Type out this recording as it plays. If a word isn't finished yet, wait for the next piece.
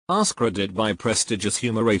AskReddit by Prestigious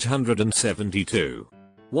Humor 872.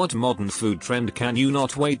 What modern food trend can you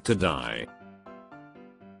not wait to die?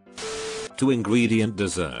 2-ingredient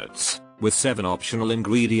desserts, with 7 optional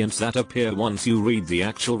ingredients that appear once you read the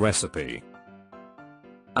actual recipe.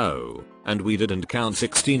 Oh, and we didn't count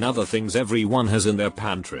 16 other things everyone has in their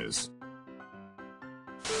pantries.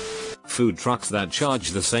 Food trucks that charge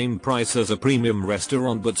the same price as a premium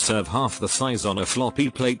restaurant but serve half the size on a floppy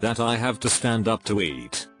plate that I have to stand up to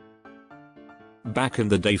eat. Back in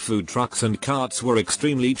the day, food trucks and carts were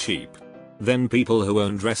extremely cheap. Then people who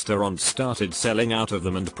owned restaurants started selling out of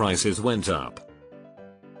them and prices went up.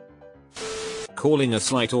 Calling a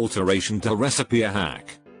slight alteration to a recipe a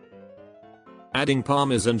hack. Adding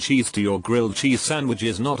Parmesan cheese to your grilled cheese sandwich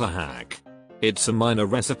is not a hack. It's a minor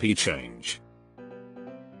recipe change.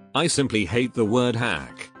 I simply hate the word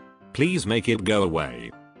hack. Please make it go away.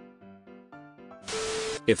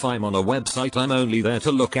 If I'm on a website, I'm only there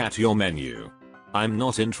to look at your menu. I'm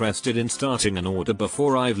not interested in starting an order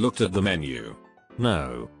before I've looked at the menu.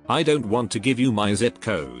 No, I don't want to give you my zip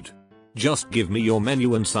code. Just give me your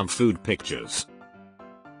menu and some food pictures.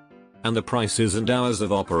 And the prices and hours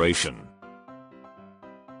of operation.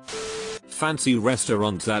 Fancy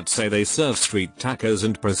restaurants that say they serve street tacos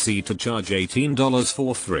and proceed to charge $18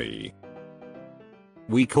 for 3.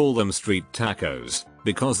 We call them street tacos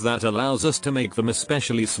because that allows us to make them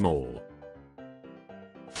especially small.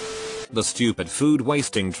 The stupid food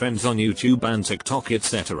wasting trends on YouTube and TikTok,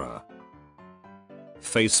 etc.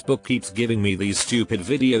 Facebook keeps giving me these stupid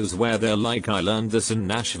videos where they're like, I learned this in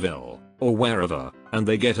Nashville, or wherever, and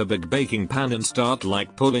they get a big baking pan and start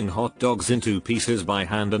like pulling hot dogs into pieces by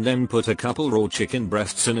hand and then put a couple raw chicken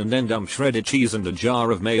breasts in and then dump shredded cheese and a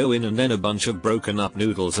jar of mayo in and then a bunch of broken up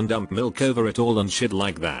noodles and dump milk over it all and shit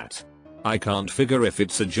like that. I can't figure if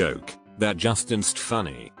it's a joke, that just inst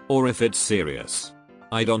funny, or if it's serious.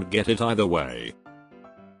 I don't get it either way.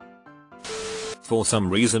 For some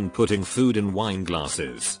reason, putting food in wine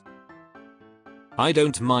glasses. I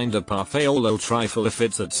don't mind a parfait or little trifle if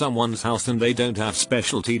it's at someone's house and they don't have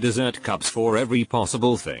specialty dessert cups for every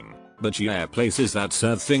possible thing, but yeah, places that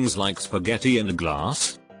serve things like spaghetti in a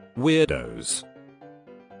glass? Weirdos.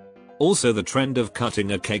 Also the trend of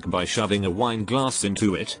cutting a cake by shoving a wine glass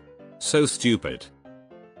into it? So stupid.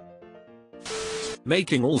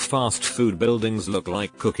 Making all fast food buildings look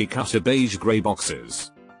like cookie cutter beige grey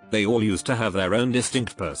boxes. They all used to have their own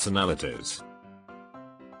distinct personalities.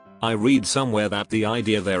 I read somewhere that the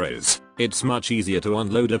idea there is, it's much easier to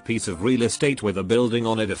unload a piece of real estate with a building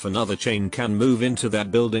on it if another chain can move into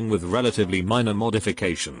that building with relatively minor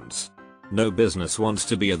modifications. No business wants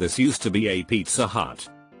to be a this used to be a Pizza Hut.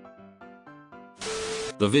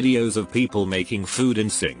 The videos of people making food in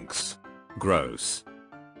sinks. Gross.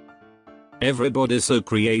 Everybody's so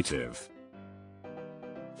creative.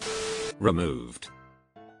 Removed.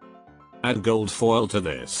 Add gold foil to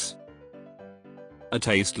this. A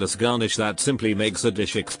tasteless garnish that simply makes a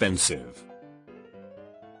dish expensive.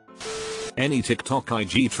 Any TikTok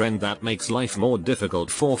IG trend that makes life more difficult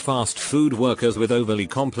for fast food workers with overly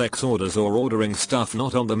complex orders or ordering stuff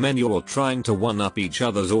not on the menu or trying to one-up each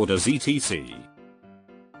other's orders etc.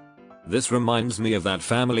 This reminds me of that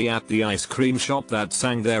family at the ice cream shop that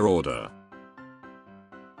sang their order.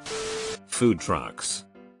 Food trucks.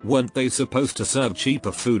 Weren't they supposed to serve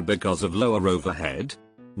cheaper food because of lower overhead?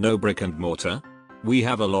 No brick and mortar? We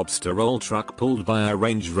have a lobster roll truck pulled by a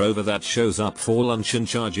Range Rover that shows up for lunch and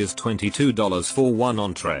charges $22 for one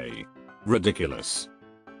entree. Ridiculous.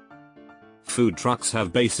 Food trucks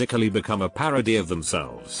have basically become a parody of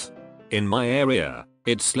themselves. In my area,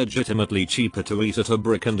 it's legitimately cheaper to eat at a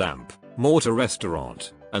brick and mortar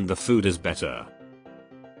restaurant, and the food is better.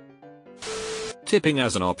 Tipping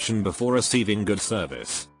as an option before receiving good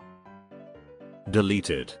service.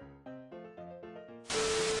 Deleted.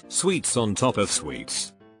 Sweets on top of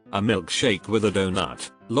sweets. A milkshake with a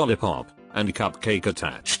donut, lollipop, and cupcake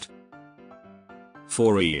attached.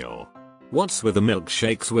 For real. What's with the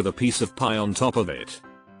milkshakes with a piece of pie on top of it?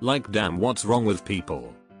 Like damn, what's wrong with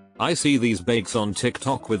people? I see these bakes on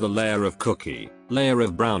TikTok with a layer of cookie, layer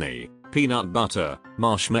of brownie, peanut butter,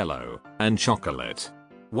 marshmallow, and chocolate.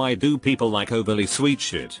 Why do people like overly sweet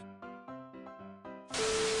shit?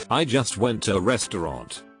 I just went to a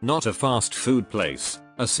restaurant, not a fast food place,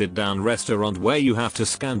 a sit-down restaurant where you have to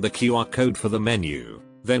scan the QR code for the menu,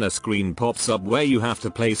 then a screen pops up where you have to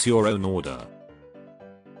place your own order.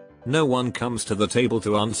 No one comes to the table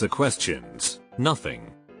to answer questions,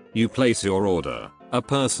 nothing. You place your order, a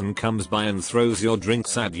person comes by and throws your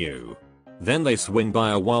drinks at you. Then they swing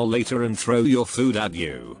by a while later and throw your food at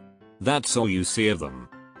you. That's all you see of them.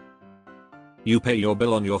 You pay your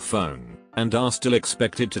bill on your phone, and are still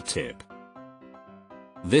expected to tip.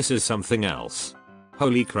 This is something else.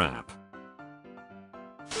 Holy crap.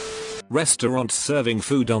 Restaurants serving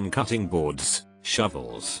food on cutting boards,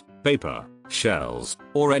 shovels, paper, shells,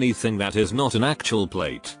 or anything that is not an actual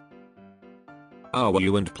plate. Are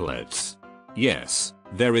you and plates? Yes,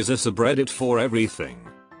 there is a subreddit for everything.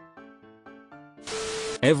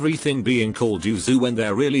 Everything being called yuzu when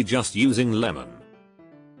they're really just using lemon.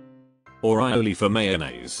 Or aioli for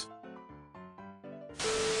mayonnaise.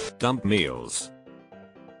 Dump meals.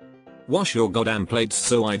 Wash your goddamn plates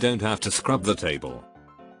so I don't have to scrub the table.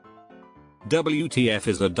 WTF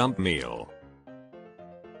is a dump meal.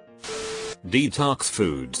 Detox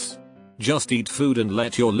foods. Just eat food and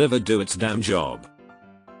let your liver do its damn job.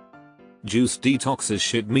 Juice detox is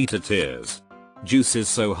shit meter tears. Juice is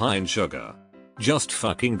so high in sugar. Just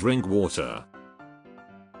fucking drink water.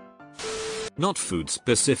 Not food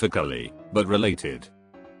specifically, but related.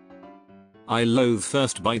 I loathe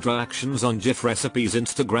first bite reactions on GIF recipes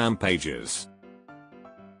Instagram pages.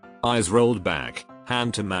 Eyes rolled back,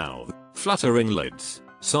 hand to mouth, fluttering lids,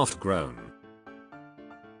 soft groan.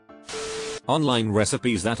 Online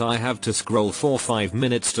recipes that I have to scroll for 5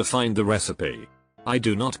 minutes to find the recipe. I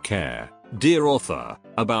do not care, dear author,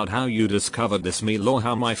 about how you discovered this meal or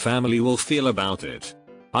how my family will feel about it.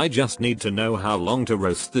 I just need to know how long to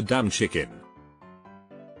roast the damn chicken.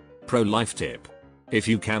 Pro-life tip. If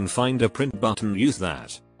you can find a print button, use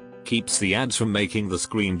that. Keeps the ads from making the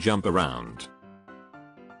screen jump around.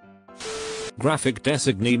 Graphic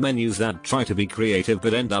designee menus that try to be creative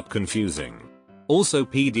but end up confusing. Also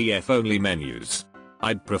PDF only menus.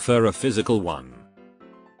 I'd prefer a physical one.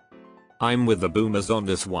 I'm with the boomers on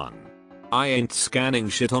this one. I ain't scanning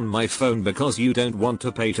shit on my phone because you don't want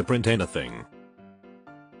to pay to print anything.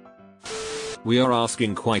 We are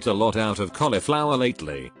asking quite a lot out of cauliflower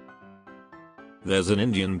lately. There's an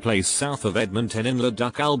Indian place south of Edmonton in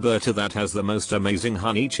Leduc, Alberta that has the most amazing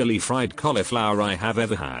honey chili fried cauliflower I have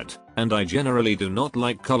ever had, and I generally do not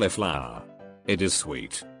like cauliflower. It is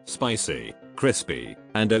sweet, spicy, crispy,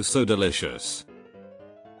 and oh so delicious.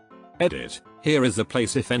 Edit. Here is the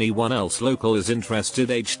place if anyone else local is interested.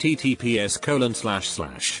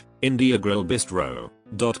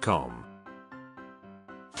 https://indiagrillbistro.com.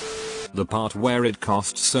 The part where it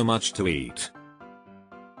costs so much to eat.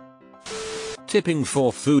 Tipping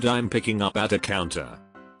for food I'm picking up at a counter.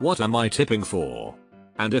 What am I tipping for?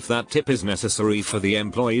 And if that tip is necessary for the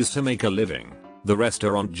employees to make a living, the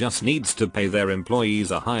restaurant just needs to pay their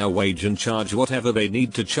employees a higher wage and charge whatever they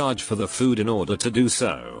need to charge for the food in order to do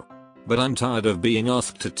so. But I'm tired of being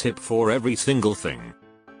asked to tip for every single thing.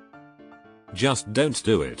 Just don't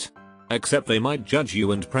do it. Except they might judge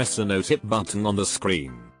you and press the no tip button on the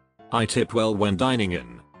screen. I tip well when dining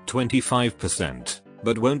in, 25%.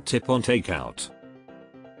 But won't tip on takeout.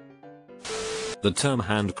 The term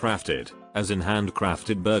handcrafted, as in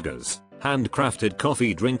handcrafted burgers, handcrafted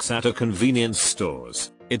coffee drinks at a convenience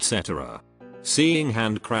stores, etc. Seeing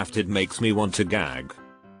handcrafted makes me want to gag.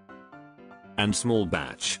 And small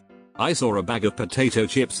batch. I saw a bag of potato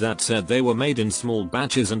chips that said they were made in small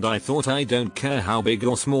batches and I thought I don't care how big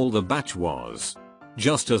or small the batch was.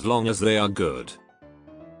 Just as long as they are good.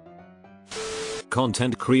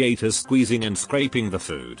 Content creators squeezing and scraping the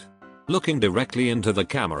food. Looking directly into the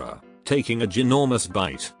camera, taking a ginormous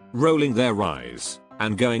bite, rolling their eyes,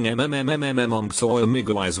 and going mmmmmmmonks or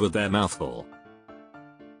amiguais with their mouthful.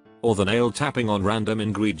 Or the nail tapping on random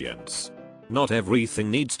ingredients. Not everything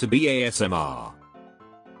needs to be ASMR.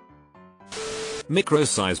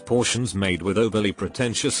 Micro-size portions made with overly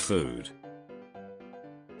pretentious food.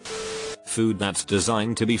 Food that's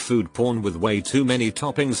designed to be food porn with way too many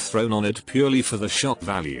toppings thrown on it purely for the shock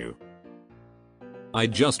value. I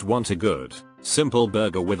just want a good, simple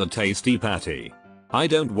burger with a tasty patty. I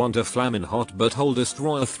don't want a flamin' hot butthole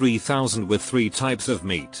destroyer 3000 with 3 types of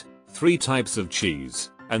meat, 3 types of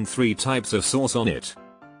cheese, and 3 types of sauce on it.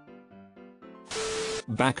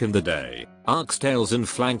 Back in the day, oxtails and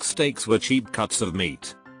flank steaks were cheap cuts of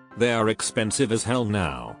meat. They are expensive as hell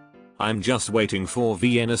now. I'm just waiting for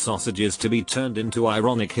Vienna sausages to be turned into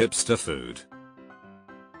ironic hipster food.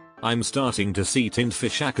 I'm starting to see tinned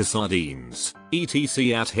fish aka sardines,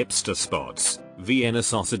 etc. at hipster spots. Vienna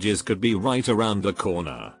sausages could be right around the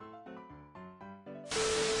corner.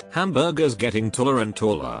 Hamburgers getting taller and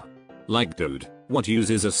taller. Like dude, what use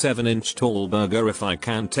is a 7-inch tall burger if I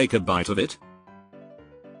can't take a bite of it?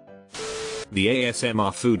 The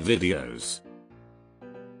ASMR food videos.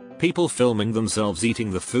 People filming themselves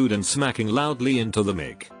eating the food and smacking loudly into the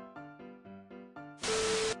mic.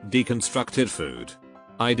 Deconstructed food.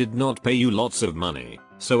 I did not pay you lots of money,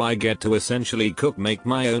 so I get to essentially make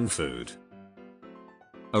my own food.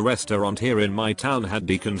 A restaurant here in my town had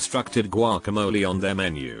deconstructed guacamole on their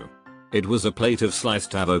menu. It was a plate of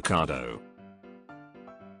sliced avocado.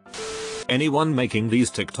 Anyone making these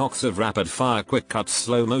TikToks of rapid fire quick cuts,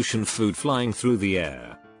 slow motion food flying through the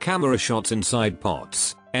air, camera shots inside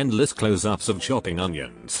pots, endless close-ups of chopping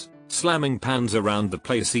onions, slamming pans around the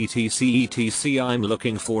place, etc. I'm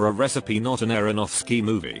looking for a recipe, not an Aronofsky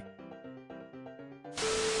movie.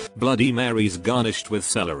 Bloody Marys garnished with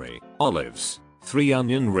celery, olives, 3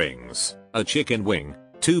 onion rings, a chicken wing,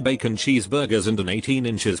 2 bacon cheeseburgers and an 18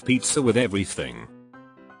 inches pizza with everything.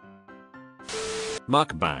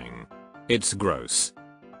 Mukbang. It's gross.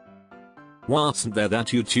 Wasn't there that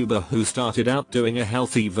YouTuber who started out doing a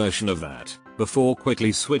healthy version of that, before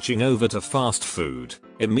quickly switching over to fast food,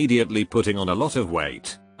 immediately putting on a lot of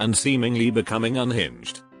weight, and seemingly becoming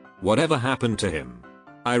unhinged? Whatever happened to him?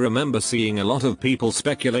 I remember seeing a lot of people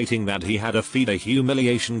speculating that he had a feeder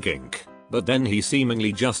humiliation kink, but then he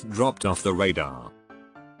seemingly just dropped off the radar.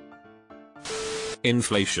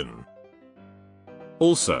 Inflation.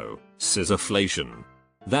 Also, scissorflation.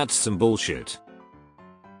 That's some bullshit.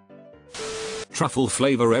 Truffle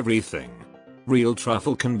flavor everything. Real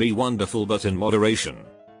truffle can be wonderful, but in moderation.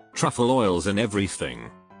 Truffle oils in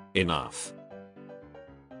everything. Enough.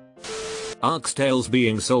 Oxtails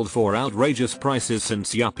being sold for outrageous prices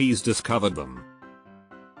since yuppies discovered them.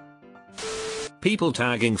 People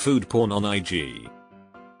tagging food porn on IG.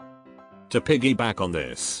 To piggyback on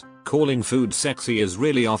this, calling food sexy is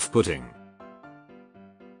really off-putting.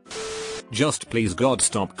 Just please God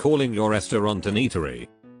stop calling your restaurant an eatery.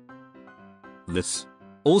 This.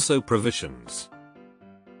 Also provisions.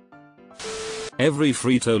 Every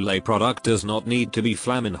Frito-Lay product does not need to be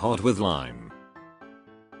flamin' hot with lime.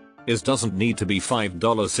 It doesn't need to be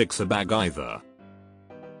 $5.6 a bag either.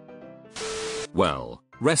 Well,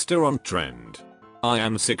 restaurant trend. I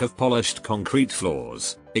am sick of polished concrete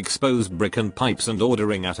floors, exposed brick and pipes and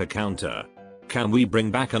ordering at a counter. Can we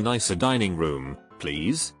bring back a nicer dining room,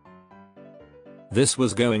 please? This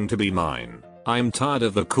was going to be mine. I'm tired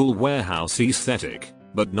of the cool warehouse aesthetic,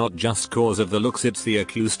 but not just cause of the looks, it's the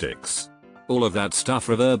acoustics. All of that stuff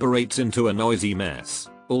reverberates into a noisy mess,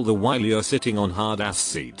 all the while you're sitting on hard ass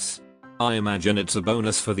seats. I imagine it's a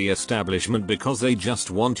bonus for the establishment because they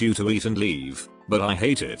just want you to eat and leave, but I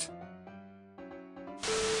hate it.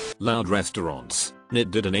 Loud restaurants.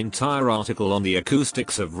 Nit did an entire article on the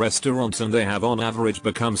acoustics of restaurants, and they have on average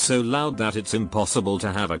become so loud that it's impossible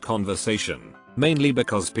to have a conversation. Mainly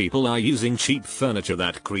because people are using cheap furniture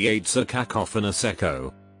that creates a cacophonous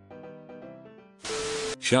echo.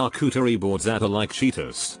 Charcuterie boards that are like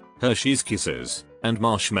Cheetos, Hershey's Kisses, and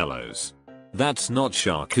marshmallows. That's not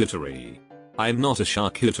charcuterie. I'm not a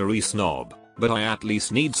charcuterie snob, but I at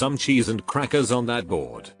least need some cheese and crackers on that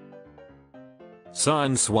board.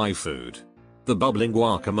 Science Y food. The bubbling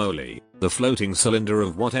guacamole, the floating cylinder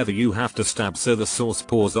of whatever you have to stab so the sauce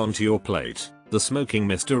pours onto your plate. The smoking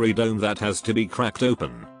mystery dome that has to be cracked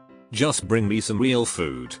open. Just bring me some real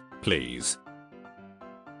food, please.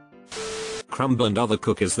 Crumble and other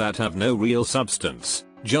cookies that have no real substance,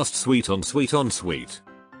 just sweet on sweet on sweet.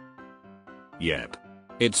 Yep.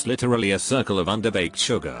 It's literally a circle of underbaked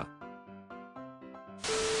sugar.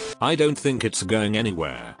 I don't think it's going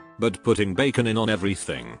anywhere, but putting bacon in on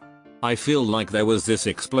everything. I feel like there was this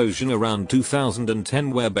explosion around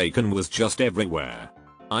 2010 where bacon was just everywhere.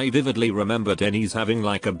 I vividly remember Denny's having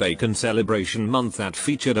like a bacon celebration month that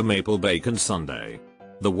featured a maple bacon sundae.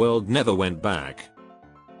 The world never went back.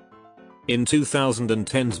 In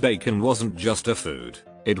 2010's bacon wasn't just a food,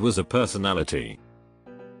 it was a personality.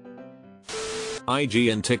 IG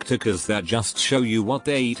and TikTokers that just show you what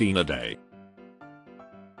they eat in a day.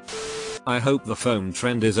 I hope the foam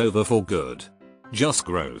trend is over for good. Just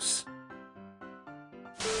gross.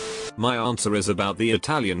 My answer is about the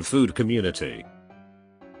Italian food community.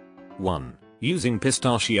 1. Using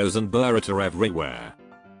pistachios and burrata everywhere.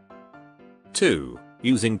 2.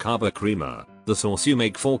 Using carbo crema, the sauce you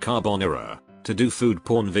make for carbonara, to do food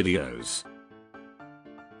porn videos.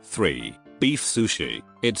 3. Beef sushi,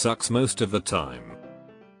 it sucks most of the time.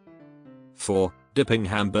 4. Dipping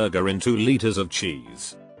hamburger in 2 liters of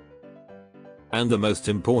cheese. And the most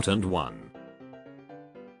important one.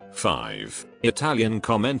 5. Italian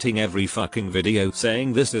commenting every fucking video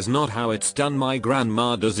saying this is not how it's done, my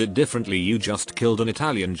grandma does it differently, you just killed an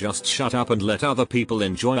Italian, just shut up and let other people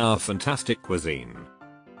enjoy our fantastic cuisine.